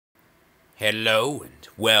Hello and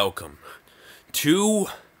welcome to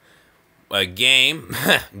a game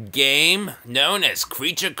known as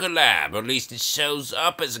Creature Collab. At least it shows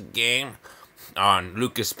up as a game on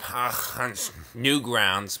Lucas Pach's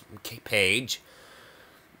Newgrounds page.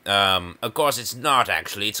 Of course it's not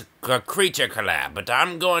actually, it's a Creature Collab, but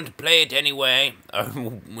I'm going to play it anyway, at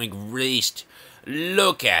least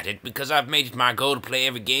look at it, because I've made it my goal to play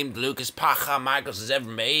every game Lucas Michaels has ever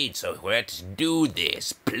made, so let's do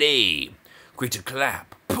this. Play Creature Collab,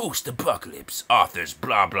 Post-apocalyptic, authors,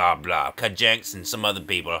 blah blah blah, Kajenks and some other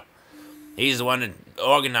people. He's the one that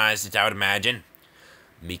organized it, I would imagine.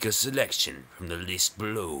 Make a selection from the list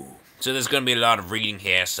below. So there's going to be a lot of reading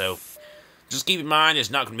here, so just keep in mind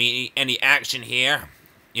there's not going to be any action here.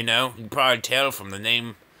 You know, you can probably tell from the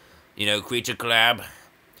name, Creature Collab.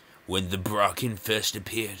 When the Brocken first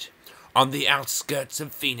appeared on the outskirts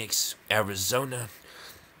of Phoenix, Arizona,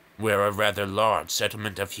 where a rather large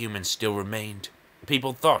settlement of humans still remained,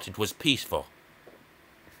 people thought it was peaceful.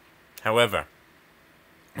 However,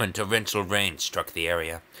 when torrential rain struck the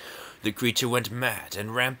area, the creature went mad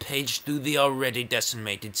and rampaged through the already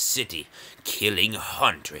decimated city, killing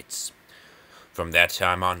hundreds. From that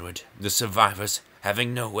time onward, the survivors,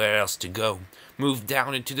 having nowhere else to go, moved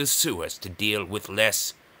down into the sewers to deal with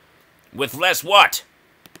less what?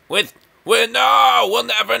 No, we'll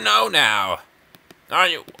never know now. Are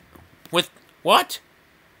you? With what?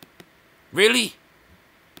 Really?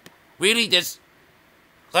 Really?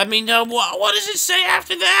 Let me know, what does it say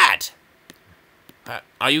after that?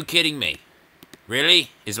 Are you kidding me?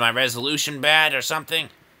 Really? Is my resolution bad or something?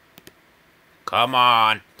 Come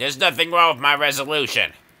on, there's nothing wrong with my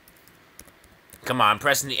resolution. Come on,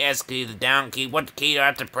 pressing the S key, the down key, what key do I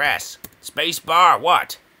have to press? Space bar,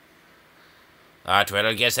 what? Alright, well,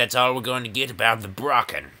 I guess that's all we're going to get about the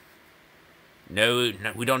Brocken. No,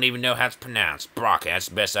 we don't even know how it's pronounced. Brocken, that's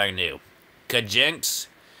the best I can do. Kajenks,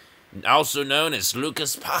 also known as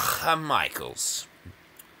Lucas Michaels.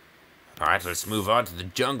 Alright, let's move on to the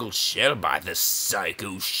Jungle Shell by the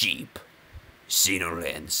Psycho Sheep.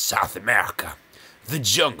 Xenoland, South America. The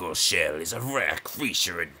Jungle Shell is a rare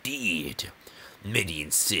creature indeed. Many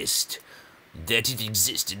insist that it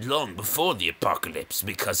existed long before the apocalypse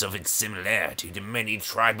because of its similarity to many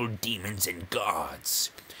tribal demons and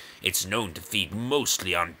gods. It's known to feed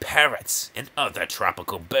mostly on parrots and other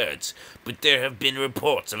tropical birds, but there have been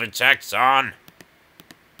reports of attacks on...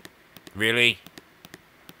 Really?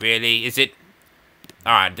 Really? Is it...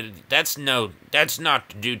 Alright, that's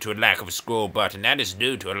not due to a lack of a scroll button, that is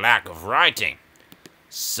due to a lack of writing.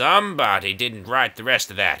 Somebody didn't write the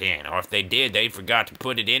rest of that in, or if they did, they forgot to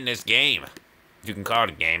put it in this game. If you can call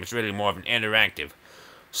it a game, it's really more of an interactive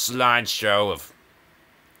slideshow of,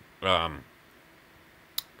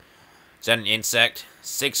 is that an insect?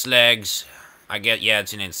 6 legs. Yeah,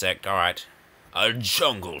 it's an insect, alright. A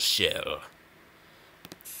jungle shell.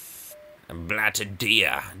 A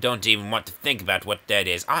blattodea. Don't even want to think about what that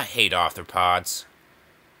is. I hate arthropods.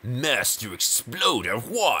 Master Exploder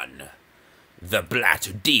 1. The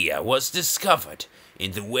blattodea was discovered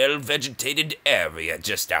in the well-vegetated area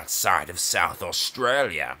just outside of South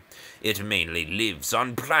Australia. It mainly lives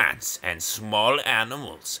on plants and small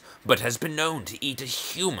animals, but has been known to eat a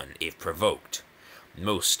human if provoked.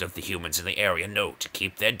 Most of the humans in the area know to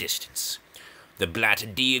keep their distance. The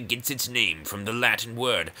blattodea gets its name from the Latin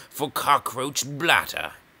word for cockroach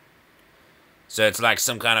blatter. So it's like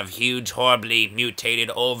some kind of huge, horribly mutated,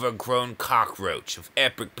 overgrown cockroach of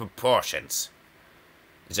epic proportions.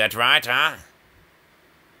 Is that right, huh?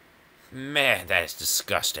 Man, that is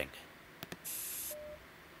disgusting.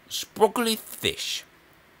 Sprockly Fish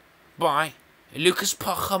by Lucas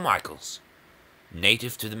Michaels.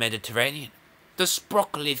 Native to the Mediterranean, the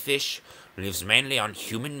sprockly fish lives mainly on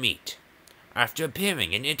human meat. After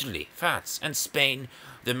appearing in Italy, France, and Spain,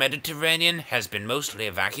 the Mediterranean has been mostly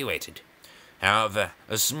evacuated. However,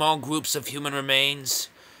 small groups of human remains,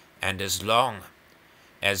 and as long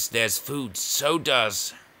as there's food, so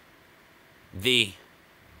does the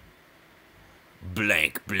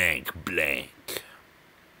blank blank blank.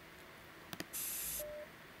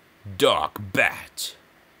 Dark bat.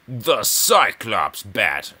 The Cyclops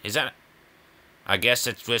bat. Is that... I guess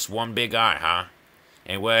it's just one big eye, huh?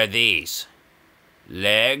 And what are these?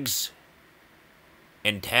 Legs?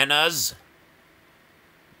 Antennas?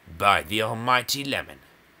 By the almighty lemon.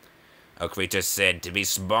 A creature said to be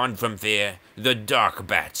spawned from fear, the dark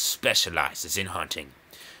bat specializes in hunting.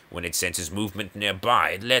 When it senses movement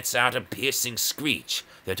nearby, it lets out a piercing screech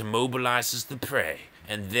that immobilizes the prey,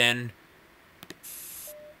 and then...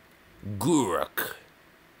 Guruk.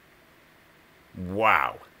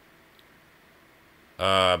 Wow.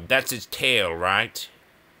 That's its tail, right?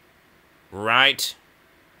 right?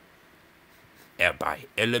 By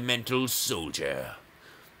elemental soldier.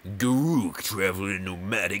 Garuk travel in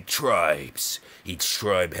nomadic tribes. Each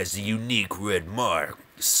tribe has a unique red mark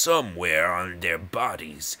somewhere on their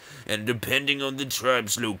bodies, and depending on the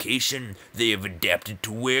tribe's location, they have adapted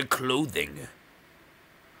to wear clothing.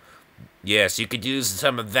 Yes, you could use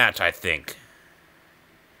some of that, I think.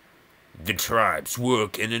 The tribes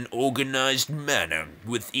work in an organized manner,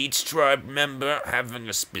 with each tribe member having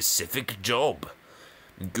a specific job.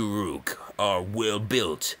 Garuk are well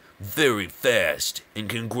built, very fast, and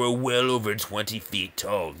can grow well over 20 feet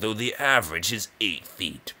tall, though the average is 8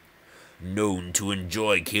 feet. Known to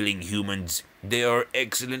enjoy killing humans, they are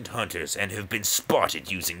excellent hunters and have been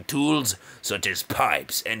spotted using tools such as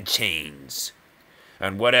pipes and chains.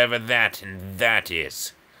 And whatever that and that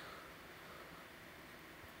is.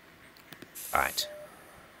 Right.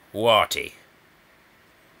 Warty.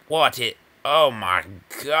 Oh my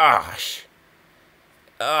gosh.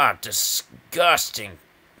 Ah, disgusting.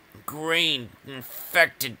 Green,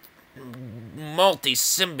 infected,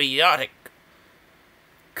 multi-symbiotic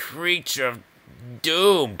creature of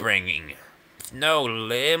doom bringing. No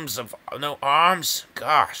limbs, no arms.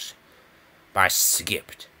 Gosh. I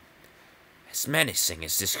skipped. As menacing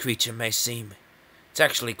as this creature may seem, it's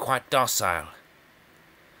actually quite docile.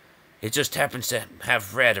 It just happens to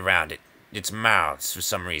have red around its mouths for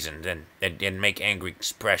some reason, and make angry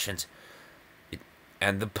expressions.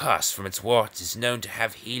 And the pus from its warts is known to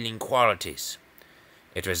have healing qualities.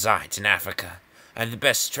 It resides in Africa, and the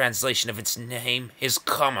best translation of its name is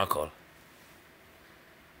comical.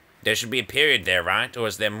 There should be a period there, right? Or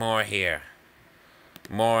is there more here?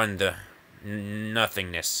 More in the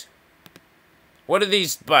nothingness. What are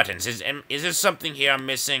these buttons? Is there something here I'm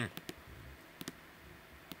missing?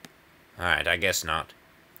 Alright, I guess not.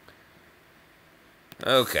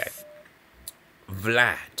 Okay.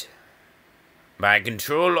 Vlad. By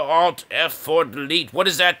Control Alt F4 delete. What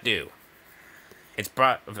does that do? It's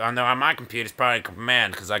probably on my computer. It's probably a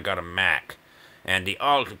command because I got a Mac, and the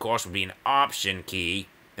Alt, of course, would be an Option key,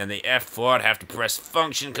 and the F4 would have to press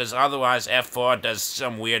Function because otherwise F4 does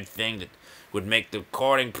some weird thing that would make the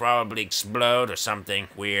recording probably explode or something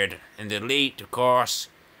weird. And delete, of course.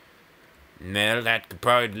 No, that could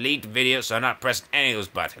probably delete the video, so I'm not pressing any of those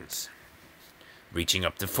buttons. Reaching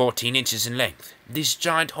up to 14 inches in length, these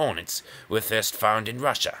giant hornets were first found in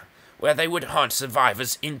Russia, where they would hunt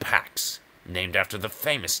survivors in packs. Named after the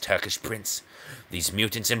famous Turkish prince, these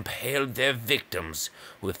mutants impaled their victims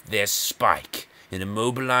with their spike and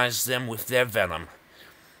immobilized them with their venom.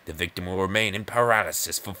 The victim will remain in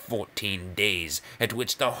paralysis for 14 days, at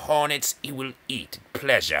which the hornets will eat at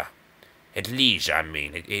pleasure. At leisure, I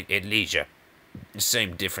mean. At leisure.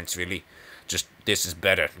 Same difference, really. Just this is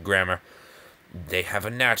better grammar. They have a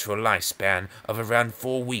natural lifespan of around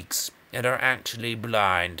 4 weeks and are actually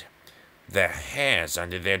blind. Their hairs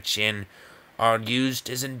under their chin are used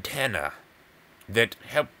as antennae that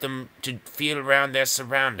help them to feel around their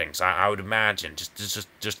surroundings, I would imagine.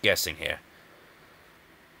 Just guessing here.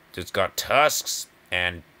 It's got tusks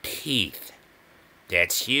and teeth.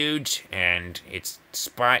 That's huge, and its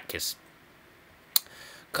spike is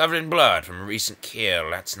covered in blood from a recent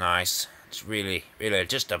kill. That's nice. It's really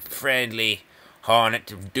just a friendly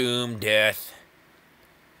hornet of doom, death.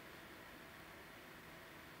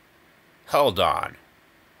 Hold on.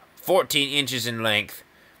 14 inches in length,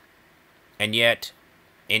 and yet,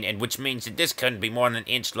 which means that this couldn't be more than an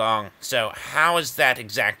inch long. So how is that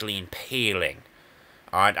exactly impaling?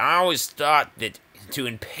 I always thought that to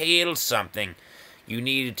impale something, you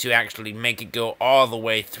needed to actually make it go all the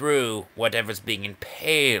way through whatever's being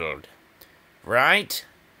impaled. Right?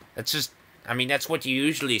 That's just, I mean, that's what you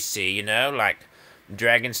usually see, you know? Like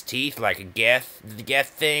dragon's teeth, like the Geth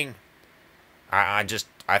thing. I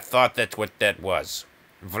thought that's what that was.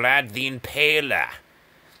 Vlad the Impaler.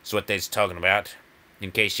 That's what they're talking about.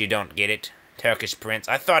 In case you don't get it. Turkish prince.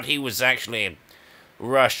 I thought he was actually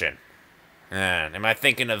Russian. Am I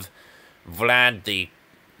thinking of Vlad the...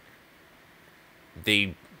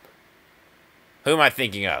 Who am I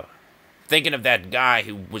thinking of? Thinking of that guy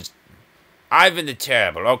who was... Ivan the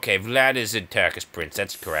Terrible. Okay, Vlad is a Turkish prince.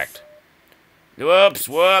 That's correct. Whoops.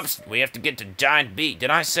 We have to get to Giant B.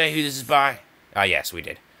 Did I say who this is by? Ah, yes, we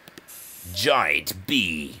did. Giant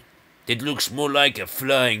B. It looks more like a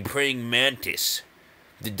flying praying mantis.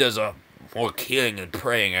 It does more killing than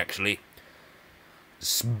praying, actually.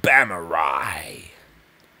 Spammerai.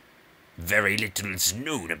 Very little is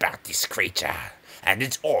known about this creature, and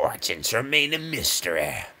its origins remain a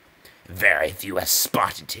mystery. Very few have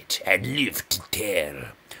spotted it and lived to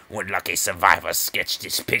tell. One lucky survivor sketched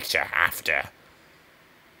this picture after.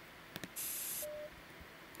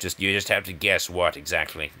 You just have to guess what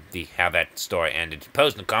exactly how that story ended.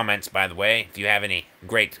 Post in the comments, by the way, if you have any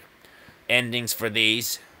great endings for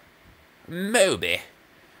these. Moby,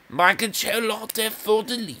 my control alt F4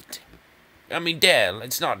 delete. I mean del,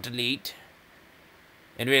 it's not delete.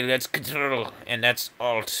 And really, that's control, and that's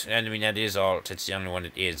alt. And I mean, that is alt. It's the only one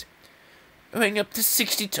it is. Weighing up to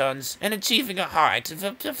 60 tons and achieving a height of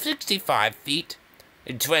up to 65 feet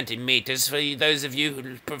and 20 meters for those of you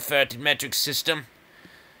who prefer the metric system.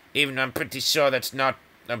 Even though I'm pretty sure that's not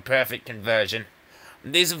a perfect conversion.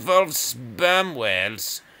 These evolved sperm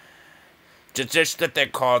whales. Just that they're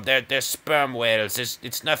called. They're sperm whales.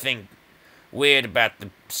 It's nothing weird about the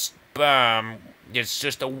sperm. It's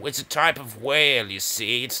a type of whale, you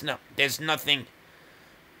see. There's nothing.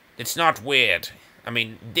 It's not weird. I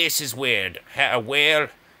mean, this is weird. A whale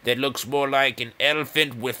that looks more like an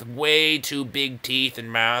elephant with way too big teeth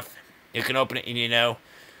and mouth. You can open it and, you know,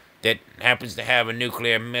 that happens to have a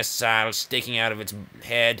nuclear missile sticking out of its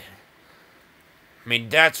head. I mean,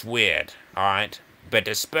 that's weird, alright? But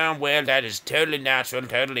the sperm whale, that is totally natural,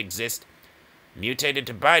 totally exists, mutated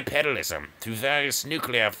to bipedalism through various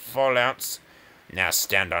nuclear fallouts, now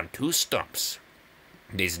stand on two stumps.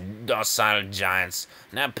 These docile giants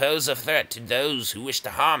now pose a threat to those who wish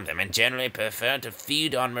to harm them and generally prefer to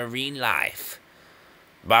feed on marine life.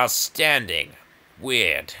 While standing.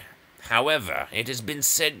 Weird. However, it has been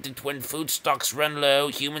said that when food stocks run low,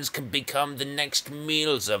 humans can become the next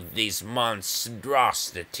meals of these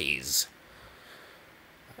monstrosities.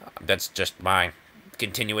 That's just my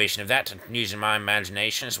continuation of that, using my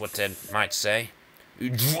imagination is what they might say.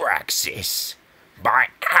 Draxis, by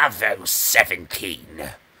Avo 17.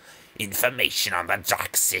 Information on the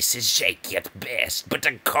Draxis is shaky at best, but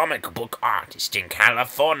a comic book artist in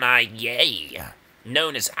California, yay!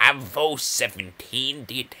 Known as Avo 17,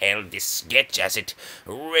 detailed this sketch as it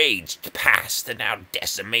raged past the now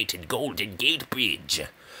decimated Golden Gate Bridge.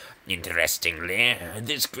 Interestingly,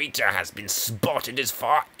 this creature has been spotted as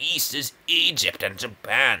far east as Egypt and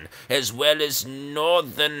Japan, as well as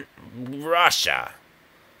northern Russia.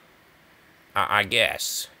 I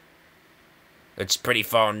guess. It's pretty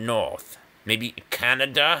far north. Maybe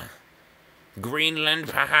Canada? Greenland,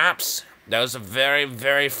 perhaps? Those are very,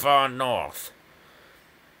 very far north.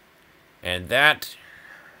 And that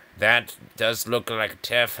does look like a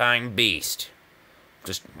terrifying beast.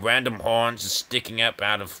 Just random horns sticking up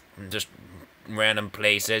out of just random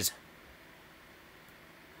places.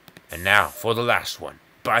 And now for the last one.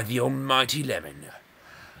 By the almighty lemon.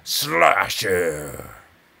 Slasher.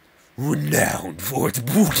 Renowned for its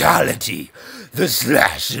brutality, the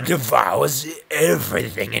Slasher devours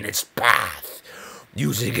everything in its path.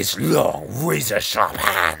 Using its long, razor-sharp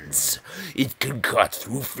hands, it can cut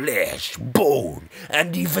through flesh, bone,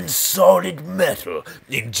 and even solid metal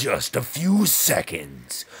in just a few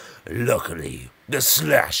seconds. Luckily, the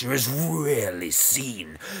Slasher is rarely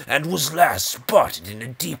seen and was last spotted in a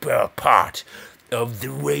deeper part of the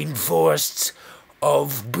rainforests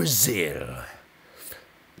of Brazil.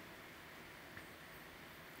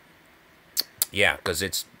 Yeah, because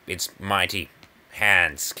its mighty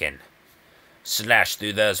hands can slash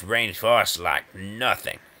through those rainforests like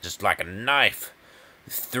nothing. Just like a knife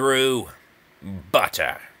through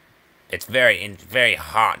butter. It's very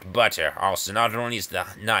hot butter. Also, not only is the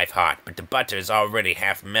knife hot, but the butter is already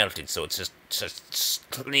half melted, so it's just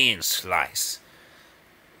clean slice.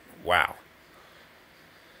 Wow.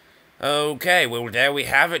 Okay, well, there we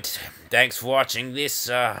have it. Thanks for watching this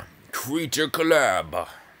creature collab.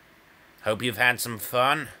 Hope you've had some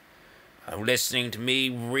fun listening to me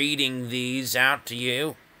reading these out to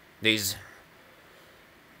you. These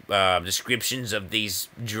descriptions of these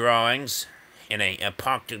drawings in a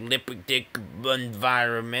apocalyptic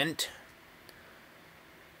environment.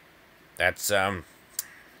 That's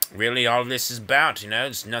really all this is about, you know.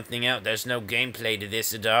 There's nothing else. There's no gameplay to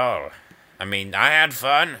this at all. I mean, I had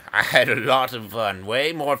fun. I had a lot of fun.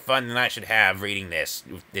 Way more fun than I should have reading this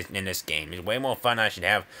in this game. It's way more fun I should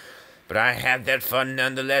have. But I had that fun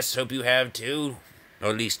nonetheless. Hope you have too. Or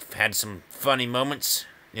at least had some funny moments.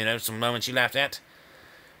 You know, some moments you laughed at.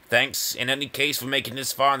 Thanks in any case for making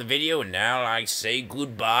this far in the video. And now I say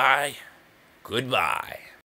goodbye. Goodbye.